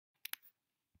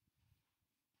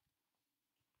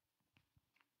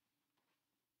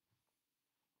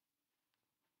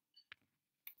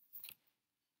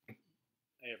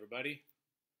Hey everybody,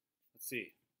 let's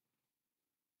see.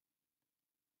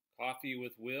 Coffee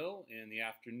with Will in the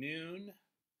afternoon,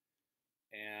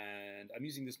 and I'm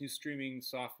using this new streaming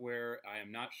software. I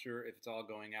am not sure if it's all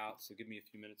going out, so give me a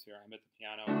few minutes here. I'm at the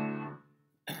piano.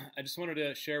 I just wanted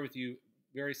to share with you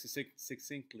very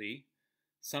succinctly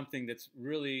something that's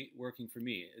really working for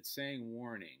me. It's saying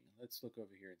warning. Let's look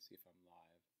over here and see if I'm live.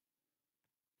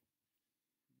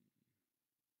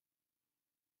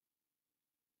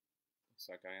 Looks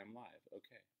like I am live.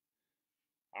 Okay.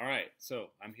 All right,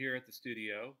 so I'm here at the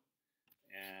studio,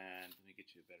 and let me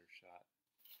get you a better shot.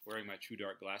 Wearing my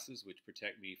TrueDark glasses, which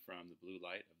protect me from the blue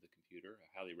light of the computer. I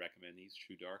highly recommend these.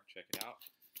 TrueDark, check it out.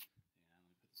 And let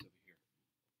me put this over here.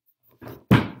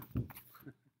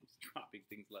 Just dropping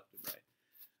things left and right.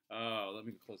 Oh, let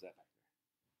me close that back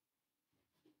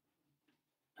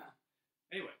there.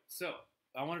 Anyway, so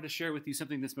I wanted to share with you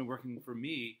something that's been working for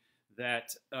me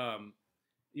that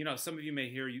some of you may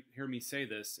hear me say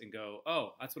this and go,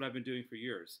 "Oh, that's what I've been doing for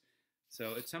years."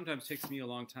 So it sometimes takes me a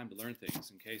long time to learn things.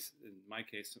 In my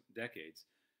case, decades.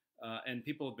 And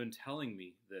people have been telling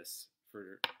me this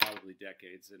for probably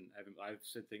decades, and I've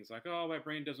said things like, "Oh, my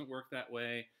brain doesn't work that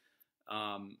way.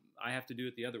 I have to do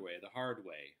it the other way, the hard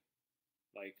way,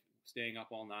 like staying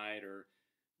up all night or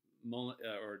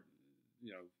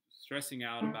stressing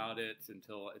out about it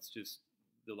until it's just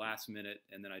the last minute,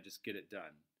 and then I just get it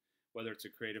done." Whether it's a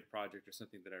creative project or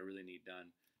something that I really need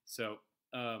done. So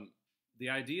the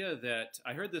idea that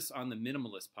I heard this on the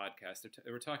Minimalist podcast,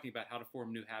 they were talking about how to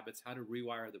form new habits, how to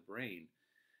rewire the brain.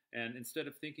 And instead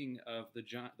of thinking of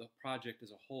the project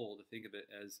as a whole, to think of it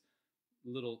as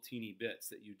little teeny bits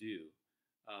that you do,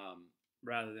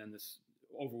 rather than this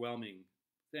overwhelming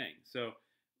thing. So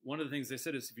one of the things they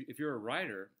said is if you're a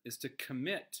writer, is to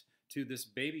commit to this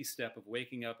baby step of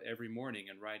waking up every morning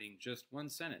and writing just one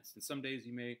sentence. And some days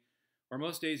you may, or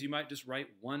most days you might just write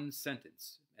one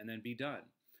sentence and then be done.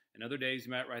 And other days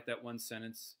you might write that one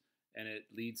sentence and it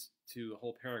leads to a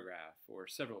whole paragraph or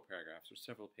several paragraphs or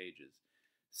several pages.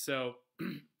 So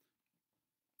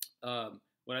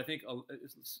what I think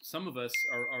some of us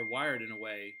are wired in a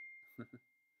way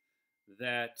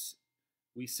that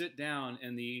we sit down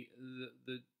and the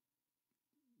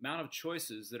amount of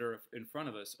choices that are in front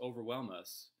of us overwhelm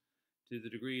us to the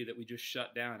degree that we just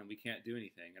shut down and we can't do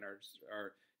anything. And our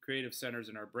creative centers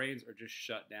in our brains are just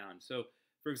shut down. So,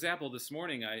 for example, this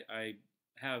morning I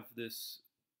have this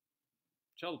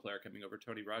cello player coming over,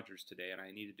 Tony Rogers, today, and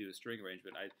I need to do a string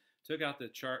arrangement. I took out the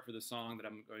chart for the song that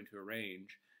I'm going to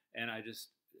arrange, and I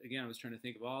was trying to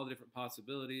think of all the different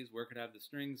possibilities. Where could I have the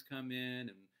strings come in,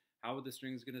 and how would the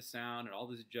strings going to sound, and all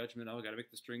this judgment. Oh, I got to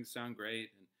make the strings sound great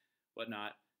and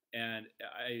whatnot. And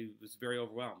I was very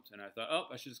overwhelmed, and I thought, oh,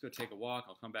 I should just go take a walk.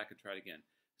 I'll come back and try it again.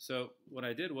 So what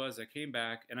I did was I came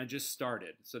back and I just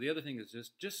started. So the other thing is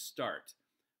just start.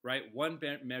 Write one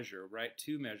measure, write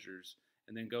two measures,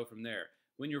 and then go from there.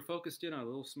 When you're focused in on a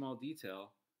little small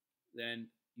detail, then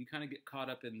you kind of get caught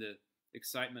up in the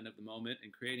excitement of the moment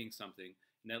and creating something,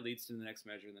 and that leads to the next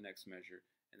measure and the next measure,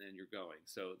 and then you're going.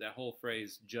 So that whole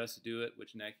phrase, just do it,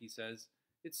 which Nike says,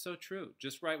 it's so true.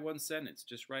 Just write one sentence,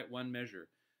 just write one measure.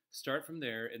 Start from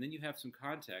there, and then you have some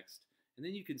context, and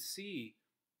then you can see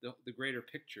the greater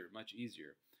picture much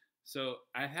easier. So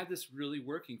I had this really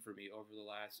working for me over the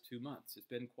last 2 months. It's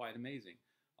been quite amazing.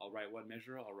 I'll write one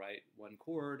measure, I'll write one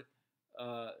chord.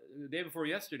 The day before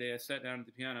yesterday, I sat down at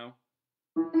the piano,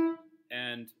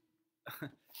 and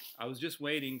I was just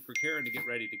waiting for Karen to get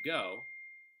ready to go,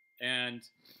 and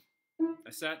I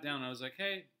sat down and I was like,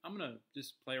 hey, I'm going to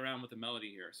just play around with the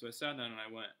melody here. So I sat down and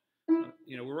I went,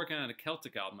 we're working on a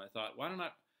Celtic album. I thought, why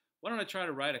don't I try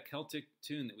to write a Celtic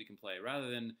tune that we can play rather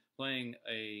than playing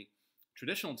a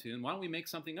traditional tune? Why don't we make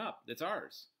something up that's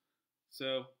ours?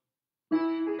 So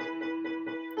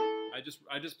I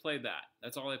just played that.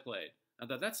 That's all I played. I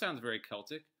thought that sounds very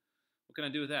Celtic. What can I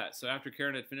do with that? So after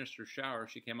Karen had finished her shower,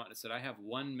 she came out and said, I have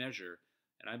one measure,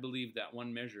 and I believe that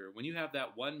one measure. When you have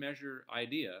that one measure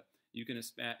idea, you can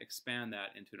expand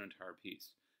that into an entire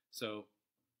piece. So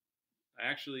I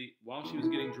actually, while she was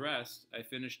getting dressed, I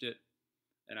finished it,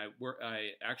 and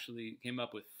I actually came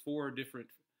up with 4 different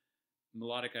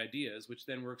melodic ideas, which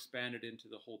then were expanded into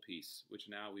the whole piece, which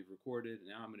now we've recorded, and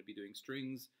now I'm going to be doing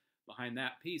strings behind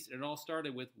that piece. And it all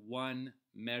started with one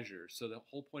measure. So the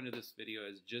whole point of this video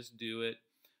is just do it,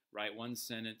 write one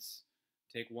sentence,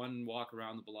 take one walk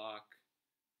around the block,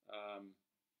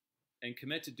 and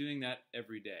commit to doing that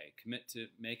every day. Commit to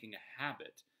making a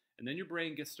habit. And then your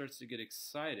brain starts to get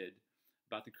excited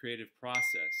about the creative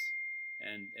process,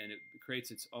 and it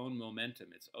creates its own momentum,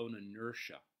 its own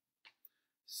inertia.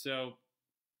 So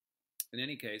In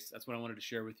any case, that's what I wanted to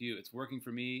share with you. It's working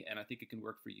for me, and I think it can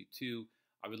work for you too.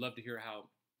 I would love to hear how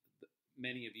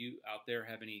many of you out there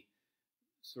have any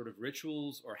sort of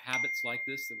rituals or habits like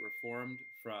this that were formed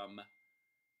from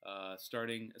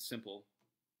starting a simple,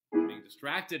 being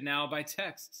distracted now by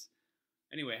texts.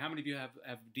 Anyway, how many of you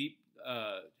have deep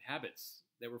habits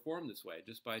that were formed this way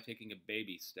just by taking a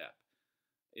baby step?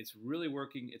 It's really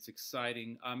working. It's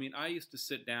exciting. I mean, I used to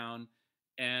sit down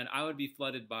and I would be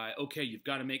flooded by, okay, you've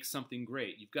got to make something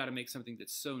great. You've got to make something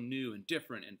that's so new and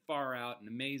different and far out and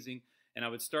amazing. And I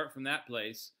would start from that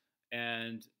place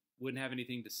and wouldn't have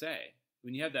anything to say.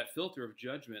 When you have that filter of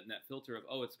judgment and that filter of,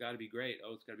 oh, it's got to be great.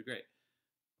 Oh, it's got to be great.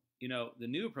 You know, the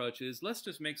new approach is let's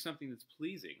just make something that's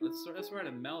pleasing. Let's write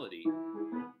a melody.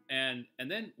 And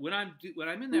then when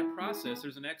I'm in that process,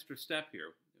 there's an extra step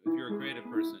here. If you're a creative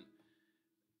person,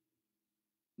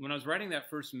 when I was writing that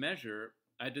first measure,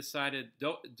 I decided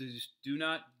do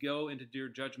not go into your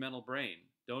judgmental brain.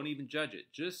 Don't even judge it.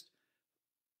 Just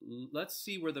let's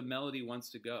see where the melody wants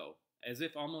to go, as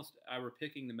if almost I were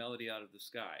picking the melody out of the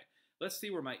sky. Let's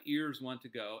see where my ears want to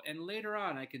go, and later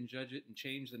on I can judge it and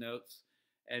change the notes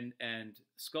and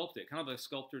sculpt it. Kind of like a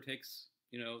sculptor takes,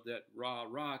 you know, that raw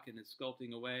rock and is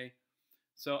sculpting away.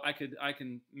 So I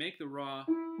can make the raw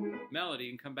melody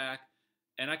and come back,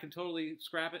 and I can totally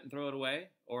scrap it and throw it away,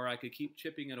 or I could keep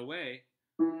chipping it away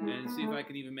and see if I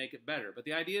can even make it better. But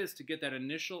the idea is to get that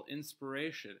initial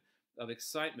inspiration of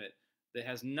excitement that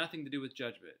has nothing to do with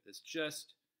judgment. It's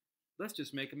just, let's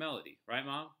just make a melody. Right,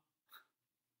 Mom?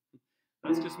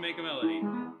 Let's just make a melody.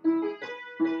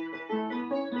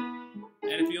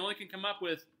 And if you only can come up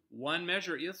with one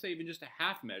measure, let's say even just a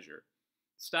half measure,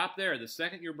 stop there. The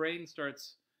second your brain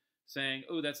starts saying,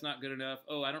 oh, that's not good enough,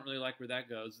 oh, I don't really like where that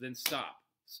goes, then stop.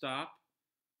 Stop,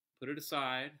 put it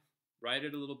aside, write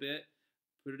it a little bit,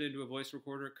 put it into a voice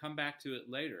recorder, come back to it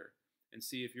later and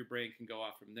see if your brain can go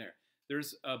off from there.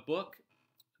 There's a book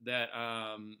that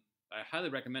I highly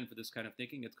recommend for this kind of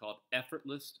thinking. It's called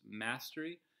Effortless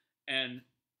Mastery. And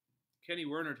Kenny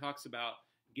Werner talks about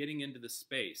getting into the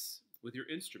space with your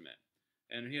instrument.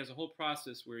 And he has a whole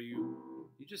process where you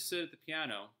just sit at the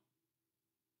piano.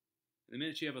 And the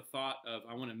minute you have a thought of,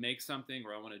 I want to make something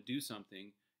or I want to do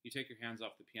something, you take your hands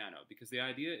off the piano. Because the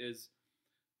idea is,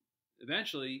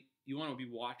 eventually, you want to be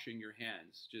watching your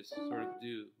hands just sort of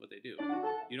do what they do.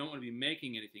 You don't want to be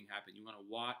making anything happen. You want to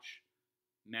watch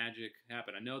magic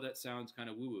happen. I know that sounds kind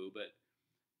of woo-woo, but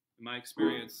in my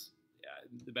experience,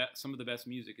 some of the best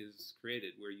music is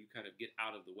created where you kind of get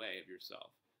out of the way of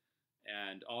yourself.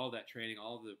 And all that training,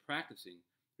 all the practicing,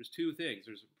 there's two things.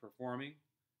 There's performing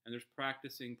and there's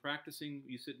practicing. Practicing,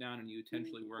 you sit down and you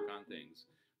intentionally work on things.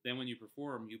 Then when you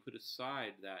perform, you put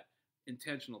aside that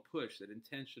intentional push, that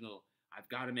intentional, I've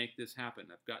got to make this happen.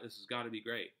 This has got to be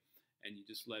great. And you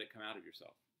just let it come out of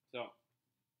yourself. So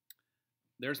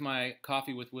there's my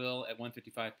Coffee with Will at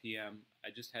 1:55 p.m. I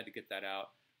just had to get that out.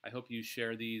 I hope you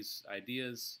share these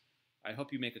ideas. I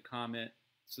hope you make a comment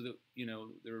so that, you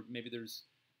know, maybe there's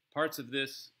parts of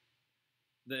this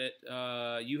that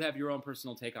you have your own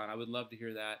personal take on. I would love to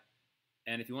hear that.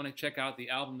 And if you want to check out the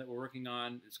album that we're working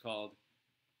on, it's called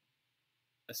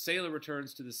A Sailor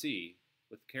Returns to the Sea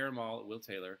with Karen Mall at Will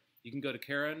Taylor. You can go to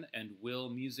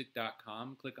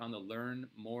KarenandWillmusic.com, click on the Learn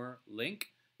More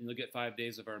link, and you'll get 5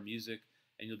 days of our music,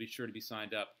 and you'll be sure to be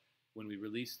signed up. When we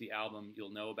release the album,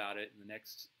 you'll know about it. In the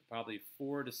next probably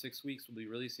 4 to 6 weeks, we'll be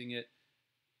releasing it.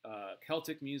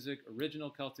 Celtic music, original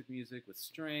Celtic music with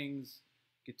strings,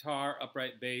 guitar,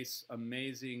 upright bass,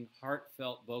 amazing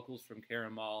heartfelt vocals from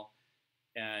Karen Mall,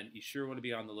 and you sure want to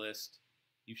be on the list.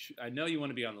 I know you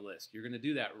want to be on the list. You're going to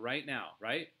do that right now,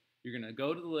 right? You're going to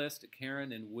go to the list at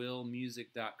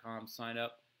KarenandWillmusic.com, sign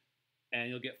up, and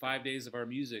you'll get 5 days of our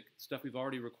music, stuff we've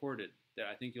already recorded that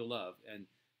I think you'll love. And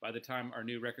by the time our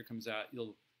new record comes out,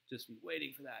 you'll just be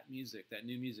waiting for that music, that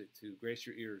new music, to grace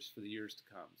your ears for the years to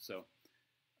come. So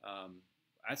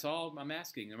that's all I'm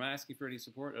asking. I'm not asking for any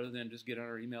support other than just get on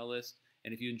our email list.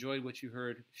 And if you enjoyed what you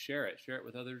heard, share it. Share it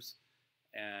with others.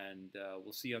 And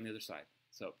we'll see you on the other side.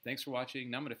 So thanks for watching.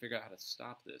 Now I'm going to figure out how to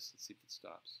stop this. Let's see if it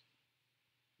stops.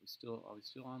 Are we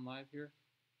still on live here?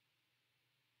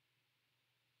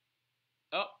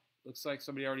 Oh, looks like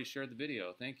somebody already shared the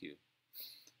video. Thank you.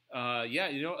 Yeah,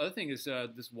 you know, other thing is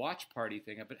this watch party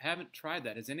thing. I haven't tried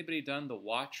that. Has anybody done the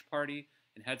watch party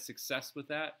and had success with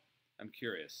that? I'm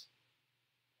curious.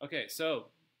 Okay, so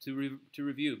to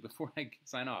review before I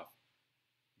sign off,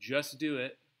 just do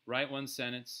it. Write one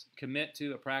sentence. Commit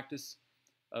to a practice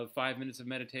of 5 minutes of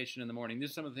meditation in the morning.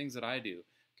 These are some of the things that I do.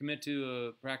 Commit to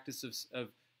a practice of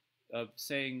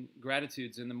saying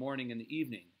gratitudes in the morning and the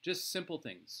evening. Just simple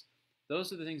things.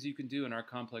 Those are the things you can do in our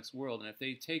complex world. And if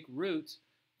they take root,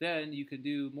 then you can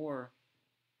do more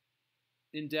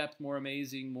in-depth, more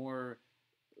amazing, more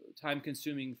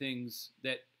time-consuming things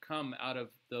that come out of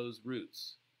those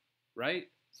roots, right?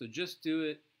 So just do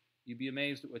it. You'd be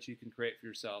amazed at what you can create for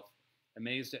yourself,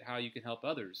 amazed at how you can help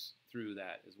others through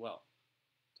that as well.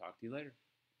 Talk to you later.